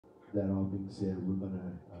that all being said, we're going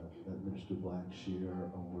to let Minister Black share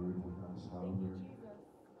a word with us.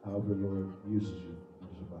 However Lord uses you,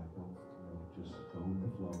 Minister Black. Don't, just go with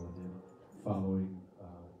the flow. And then following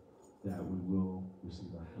that, we will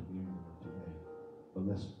receive our communion today. But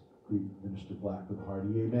let's greet Minister Black with a hearty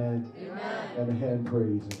amen. Amen. And a hand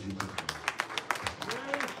praise in Jesus' name.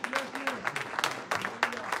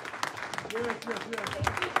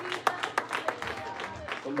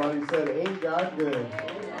 Somebody said, ain't God good?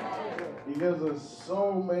 He gives us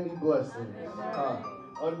so many blessings.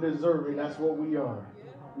 Undeserving, that's what we are.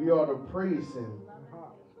 We ought to praise him,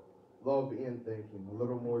 love and thank him. A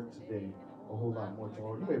little more today, a whole lot more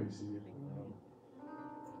tomorrow. You may be seated.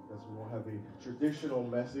 Because we won't have a traditional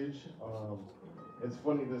message. It's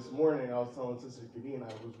funny, this morning I was telling Sister Kadeen,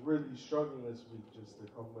 I was really struggling this week just to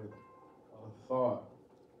come with a thought.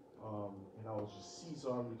 And I was just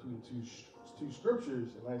seesawing between two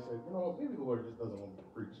scriptures, and I said, maybe the Lord just doesn't want me to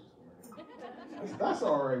preach this morning. That's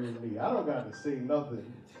all right with me. I don't got to say nothing.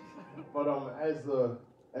 But as the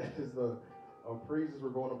praises were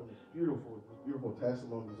going up in this beautiful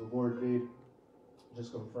testimonies, the Lord did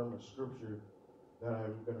just confirm a scripture that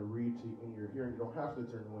I'm going to read to you in your hearing. You don't have to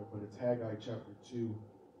turn away, but it's Haggai chapter 2,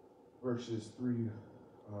 verse 3 and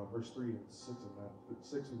 6 and 9,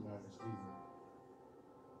 excuse me.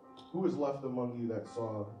 Who is left among you that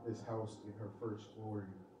saw this house in her first glory?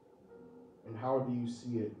 And how do you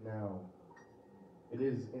see it now? It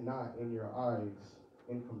is not in your eyes,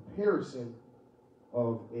 in comparison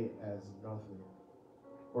of it as nothing.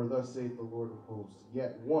 For thus saith the Lord of hosts,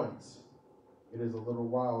 yet once it is a little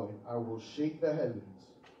while, and I will shake the heavens,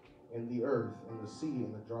 and the earth, and the sea,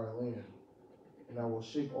 and the dry land. And I will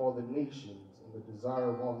shake all the nations, and the desire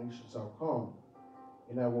of all nations shall come.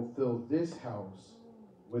 And I will fill this house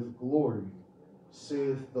with glory,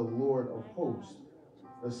 saith the Lord of hosts.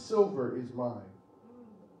 The silver is mine,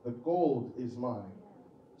 the gold is mine,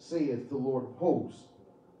 saith the Lord of hosts.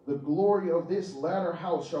 The glory of this latter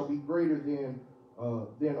house shall be greater than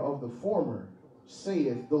of the former,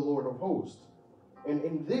 saith the Lord of hosts. And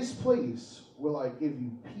in this place will I give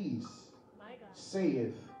you peace,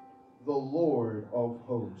 saith the Lord of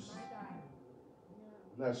hosts.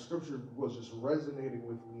 And that scripture was just resonating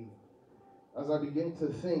with me as I begin to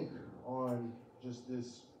think on just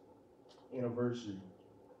this anniversary.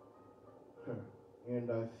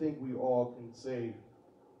 And I think we all can say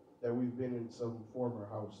that we've been in some former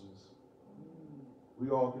houses. We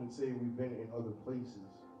all can say we've been in other places.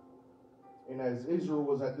 And as Israel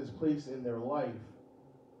was at this place in their life,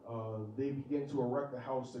 they began to erect a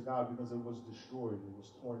house to God because it was destroyed. It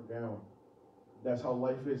was torn down. That's how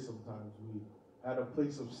life is sometimes. We had a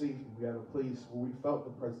place of safety. We had a place where we felt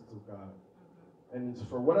the presence of God. And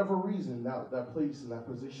for whatever reason, that place and that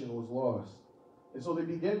position was lost. And so they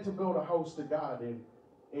began to build a house to God.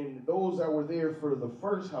 And those that were there for the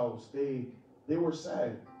first house, they were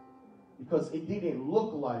sad because it didn't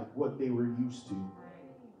look like what they were used to.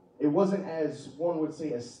 It wasn't, as one would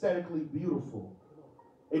say, aesthetically beautiful.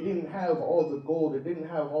 It didn't have all the gold. It didn't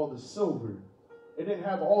have all the silver. It didn't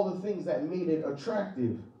have all the things that made it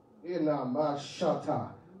attractive.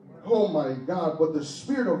 Oh my God, but the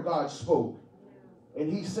Spirit of God spoke. And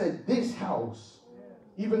he said, this house,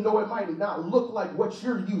 even though it might not look like what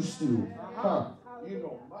you're used to,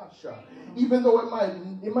 even though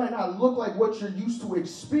it might not look like what you're used to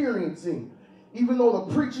experiencing, even though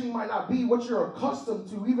the preaching might not be what you're accustomed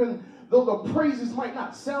to, even though the praises might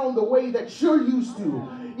not sound the way that you're used to,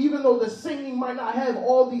 even though the singing might not have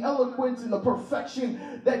all the eloquence and the perfection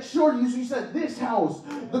that you're used to, he said, this house,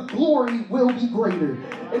 the glory will be greater.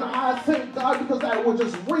 And I thank God because that was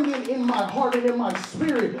just ringing in my heart and in my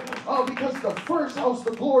spirit, because the first house,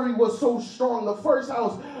 the glory was so strong. The first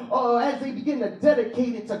house, as they began to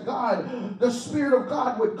dedicate it to God, the Spirit of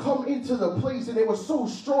God would come into the place, and it was so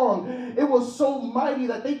strong. It was so mighty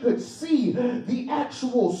that they could see the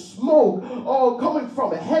actual smoke coming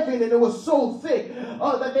from heaven, and it was so thick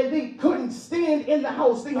that they couldn't stand in the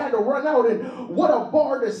house. They had to run out. And what a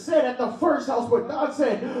bar to set at the first house. But God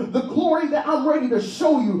said, the glory that I'm ready to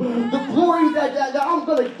show you, the glory that I'm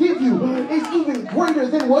going to give you is even greater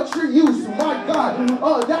than what you're used to. My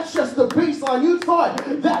God, that's just the baseline. You thought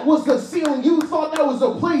that was the ceiling. You thought that was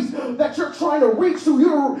the place that you're trying to reach to.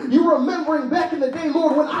 You're remembering back in the day,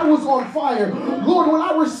 Lord, when I was on fire. Lord, when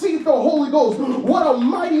I received the Holy Ghost, what a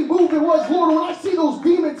mighty move it was. Lord, when I see those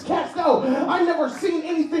demons cast out, I never seen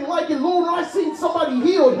anything like it. Lord, when I seen somebody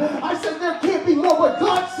healed, I said there can't be more. But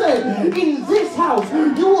God said, in this house,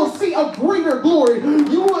 you will see a greater glory.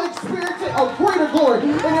 You will experience a greater glory.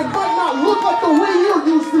 And it might not look like the way you're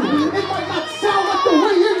used to. It might not sound like the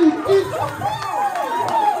way you're used to.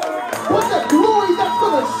 But the glory that's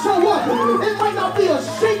going to show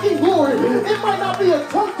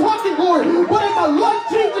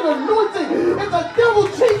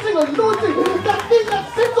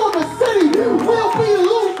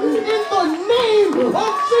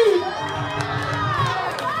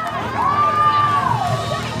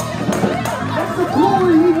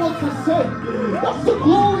That's the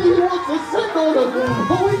glory he wants to send on us.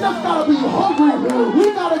 But we just gotta be hungry.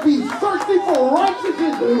 We gotta be thirsty for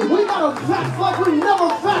righteousness. We gotta fast like we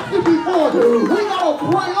never fasted before. We gotta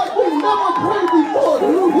pray like we never prayed before.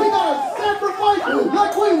 We gotta sacrifice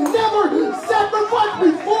like we never sacrificed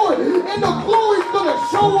before. And the glory's gonna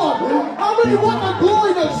show up. How many want the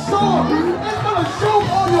glory to show up? It's gonna show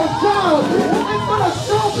up on your job. It's gonna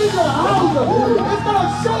show up in your house. It's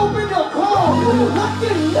gonna show up in your car. Like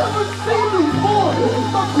you never seen before.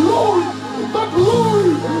 The glory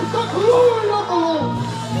of the Lord.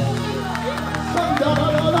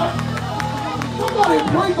 Somebody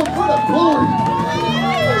praise him for the glory.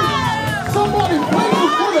 Somebody praise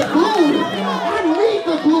him for the glory. I need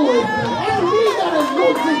the glory. I need that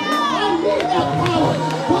anointing. I need that power.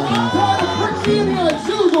 But I'm tired of Christianity as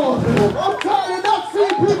usual. I'm tired of not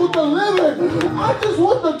seeing people delivered. I just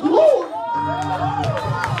want the glory.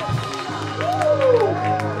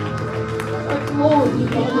 That glory.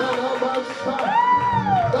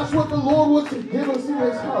 That's what the Lord wants to give us in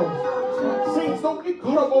this house. Saints, don't get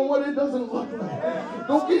caught up on what it doesn't look like.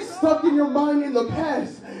 Don't get stuck in your mind in the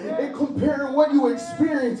past and comparing what you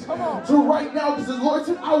experienced to right now. Because the Lord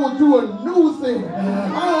said, I will do a new thing.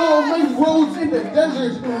 I'll make roads in the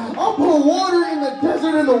deserts. I'll put water in the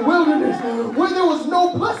desert and the wilderness. Where there was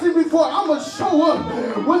no blessing before, I'm going to show up.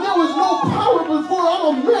 When there was no power before, I'm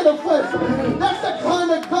going to manifest. That's the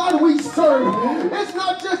kind of God we serve. It's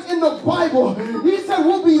not just in the Bible. He said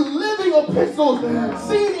we'll be living epistles,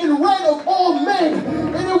 seen and read of all men,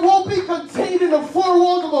 and it won't be contained in the four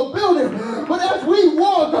walls of a building. But as we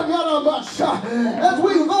walk, as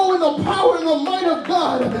we go in the power and the might of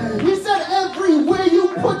God, he said everywhere you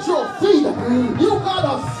put your feet, you got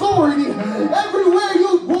authority. Everywhere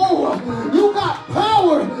you go, you got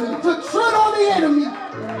power to tread on the enemy.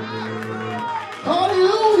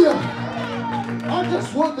 Hallelujah. I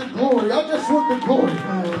just want the glory. I just want the glory.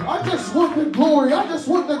 I just want the glory. I just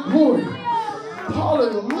want the glory.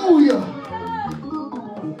 Hallelujah.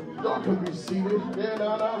 Y'all can be seated.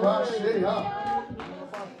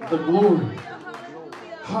 The glory.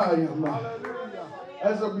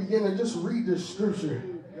 As I begin to just read this scripture,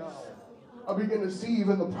 I begin to see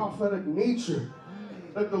even the prophetic nature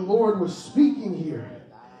that the Lord was speaking here.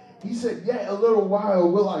 He said, yet a little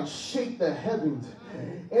while will I shake the heavens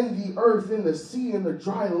and the earth and the sea and the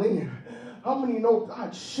dry land. How many know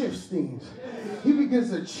God shifts things? He begins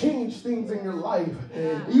to change things in your life.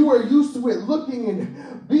 You are used to it looking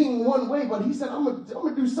and being one way, but he said, I'm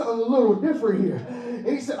gonna do something a little different here. And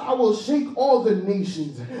he said, I will shake all the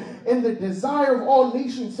nations, and the desire of all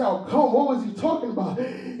nations shall come. What was he talking about?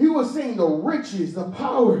 He was saying the riches, the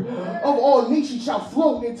power of all nations shall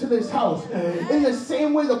flow into this house. In the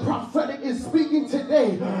same way the prophetic is speaking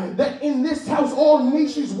today, that in this house all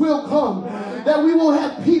nations will come. That we will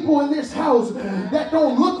have people in this house that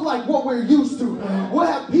don't look like what we're used to. We'll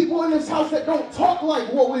have people in this house that don't talk like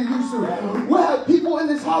what we're used to. We'll have people in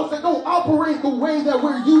this house that don't operate the way that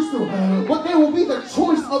we're used to. But they will be the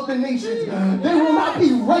choice of the nations. They will not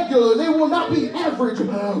be regular. They will not be average.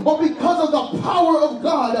 But because of the power of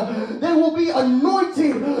God, they will be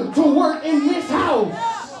anointed to work in this house.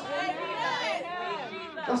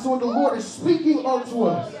 That's what the Lord is speaking unto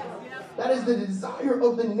us. That is the desire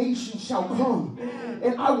of the nation shall come.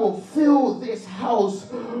 And I will fill this house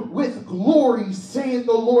with glory, saith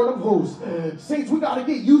the Lord of hosts. Saints, we got to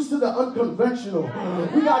get used to the unconventional.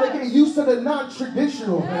 We got to get used to the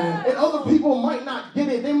non-traditional. And other people might not get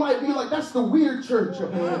it. They might be like, that's the weird church.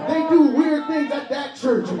 They do weird things at that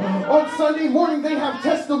church. On Sunday morning, they have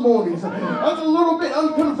testimonies. That's a little bit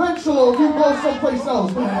unconventional if you go someplace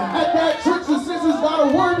else. At that church, the sisters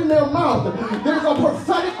got a word in their mouth. There's a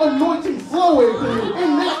prophetic anointing flowing.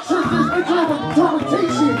 In that church, there's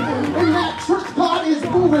interpretation. In that church, God is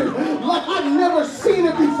moving like I've never seen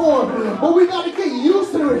it before. But we got to get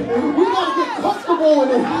used to it. We got to get comfortable in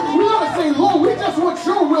it. We got to say, Lord, we just want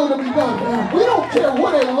your will to be done. We don't care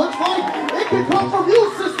what it looks like. It can come from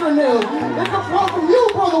you, Sister Nell. It can come from you,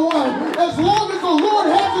 Brother Wine. As long as the Lord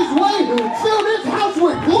has his way, fill this house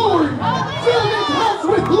with glory. Fill this house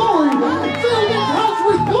with glory. Fill this house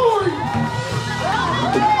with glory.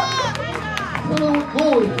 Fill it with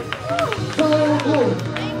glory. Fill it with glory.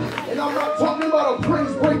 And I'm not talking about a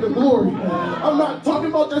praise break of glory. I'm not talking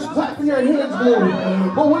about just clapping your hands glory.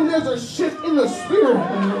 But when there's a shift in the spirit,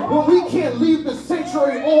 when we can't leave the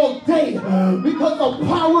sanctuary all day because the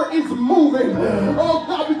power is moving. Oh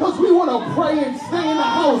God, because we want to pray and stay in the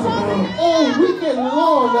house all weekend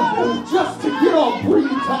long just to get our breathe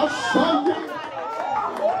out.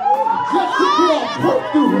 Just to get our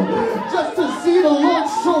breakthrough, just to see the Lord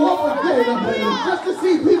show up again, just to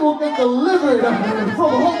see people get delivered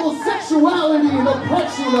from homosexuality and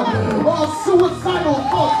oppression, all suicidal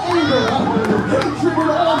thoughts, anger, hatred,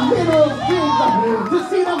 and all manner of things. To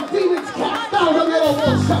see them demons cast out of your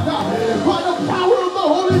by the power of the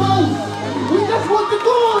Holy Ghost. We just want the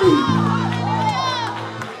glory.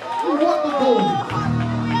 We want the glory.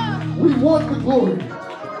 We want the glory.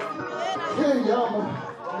 Hey, Yama.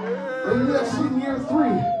 And yes, in year 3,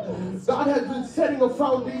 God has been setting a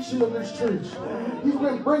foundation of this church. He's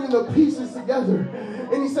been bringing the pieces together.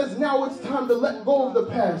 And he says, now it's time to let go of the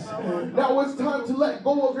past. Now it's time to let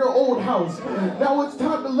go of your old house. Now it's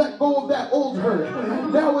time to let go of that old hurt.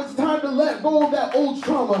 Now it's time to let go of that old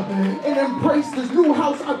trauma and embrace this new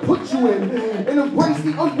house I put you in. And embrace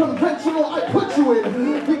the unconventional I put you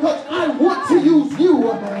in. Because I want to use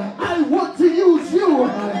you. I want to use you.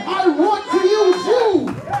 I want to use you.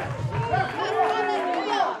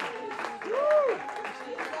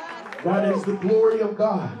 That is the glory of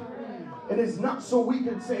God. And it's not so we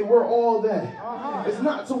can say we're all that. It's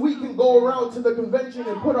not so we can go around to the convention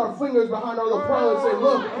and put our fingers behind our lapel and say,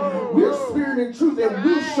 look, we're spirit and truth and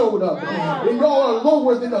we showed up. And y'all are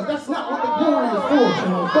lower than us. That's not what the glory is for.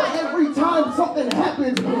 But every time something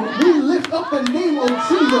happens, we lift up the name of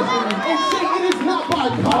Jesus and say it is not by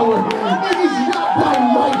power. It is not by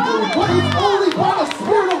might. But it's only by the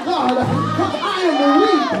Spirit of God. Because I am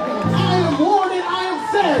weak. I am worn and I am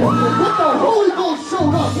sad. But the Holy Ghost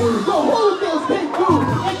showed up. The Holy Ghost came through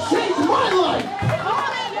and changed my life.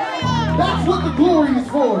 That's what the glory is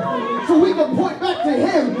for. So we can point back to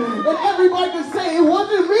him and everybody can say it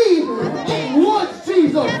wasn't me. It was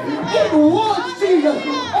Jesus. It was Jesus.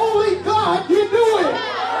 Only God can do it.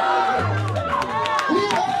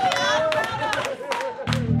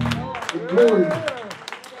 The glory.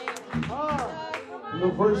 The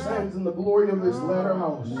verse ends, in the glory of this latter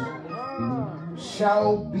house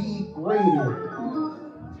shall be greater.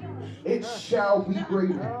 It shall be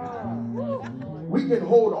greater. We can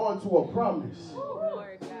hold on to a promise.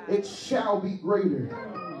 It shall be greater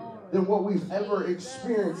than what we've ever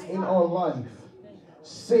experienced in our life,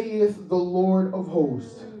 saith the Lord of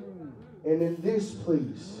hosts. And in this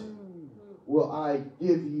place will I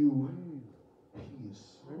give you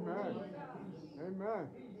peace. Amen. Amen.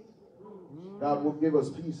 God will give us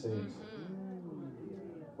peace, saints.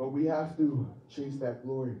 But we have to chase that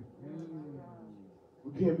glory.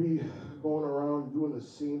 We can't be going around doing the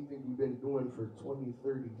same thing we've been doing for 20,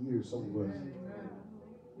 30 years, some of us.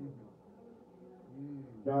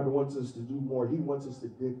 God wants us to do more. He wants us to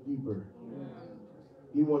dig deeper.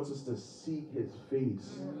 He wants us to seek his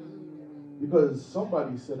face. Because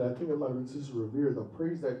somebody said, I think it might have been Sister Revere, the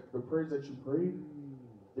prayers that you prayed,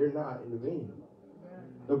 they're not in vain.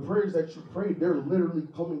 The prayers that you prayed, they're literally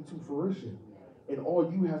coming to fruition. And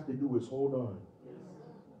all you have to do is hold on.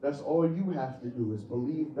 That's all you have to do is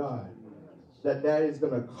believe God that is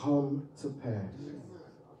going to come to pass.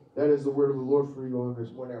 That is the word of the Lord for you all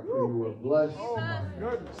this morning. I pray you are blessed. Oh my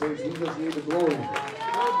goodness. Saints, we just need the glory.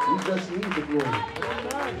 We just need the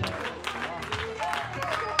glory.